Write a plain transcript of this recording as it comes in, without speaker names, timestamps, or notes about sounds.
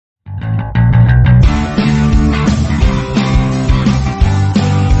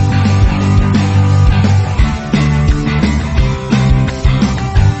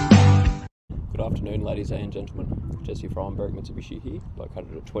Jesse from Berwick Mitsubishi here,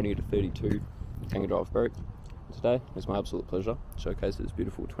 located at 20 to 32 Kangan Drive, Berwick. Today it's my absolute pleasure to showcase this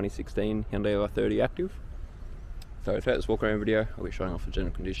beautiful 2016 Hyundai i30 Active. So throughout this walk around video, I'll be showing off the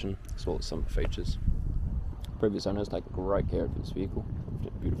general condition as well as some of the features. Previous owners take great care of this vehicle, in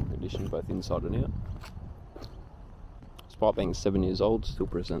beautiful condition both inside and out. Despite being 7 years old, still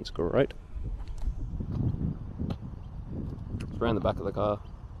presents great. Around the back of the car,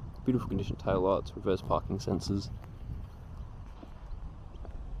 beautiful condition tail lights, reverse parking sensors.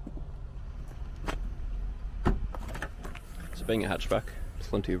 So being a hatchback,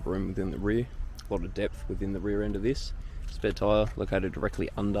 plenty of room within the rear, a lot of depth within the rear end of this. Spare tyre located directly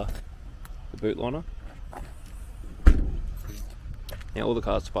under the boot liner. Now all the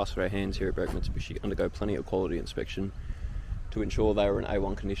cars to pass through our hands here at Berwick Mitsubishi undergo plenty of quality inspection to ensure they are in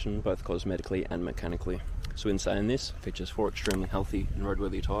A1 condition, both cosmetically and mechanically. So in saying this, features 4 extremely healthy and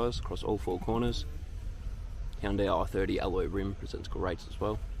roadworthy tyres across all 4 corners. Hyundai i30 alloy rim presents great as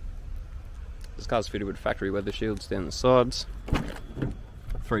well. This car's fitted with factory weather shields down the sides.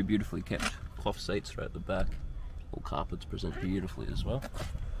 3 beautifully kept cloth seats throughout the back. All carpets present beautifully as well.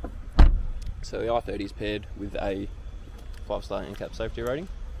 So the i30 is paired with a 5-star NCAP safety rating.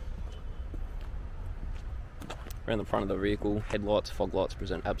 Around the front of the vehicle, headlights, fog lights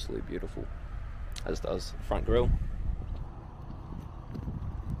present absolutely beautiful, as does the front grille.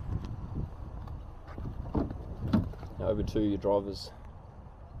 Now over to your driver's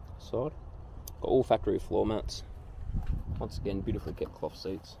side. Got all factory floor mats. Once again, beautifully kept cloth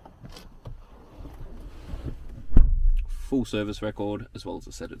seats. Full service record, as well as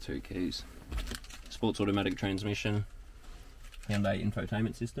a set of 2 keys. Sports automatic transmission. Hyundai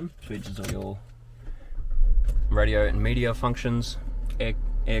infotainment system, features all your radio and media functions,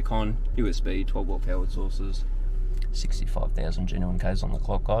 aircon, USB, 12-volt powered sources, 65,000 genuine Ks on the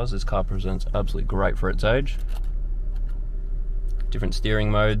clock, guys. This car presents absolutely great for its age. Different steering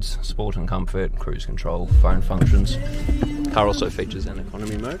modes, sport and comfort, cruise control, phone functions. Car also features an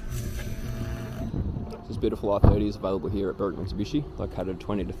economy mode. This beautiful i30 is available here at Berwick Mitsubishi, located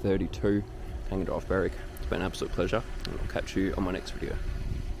 20 to 32 Kangan Drive, Berwick. It's been an absolute pleasure, and I'll catch you on my next video.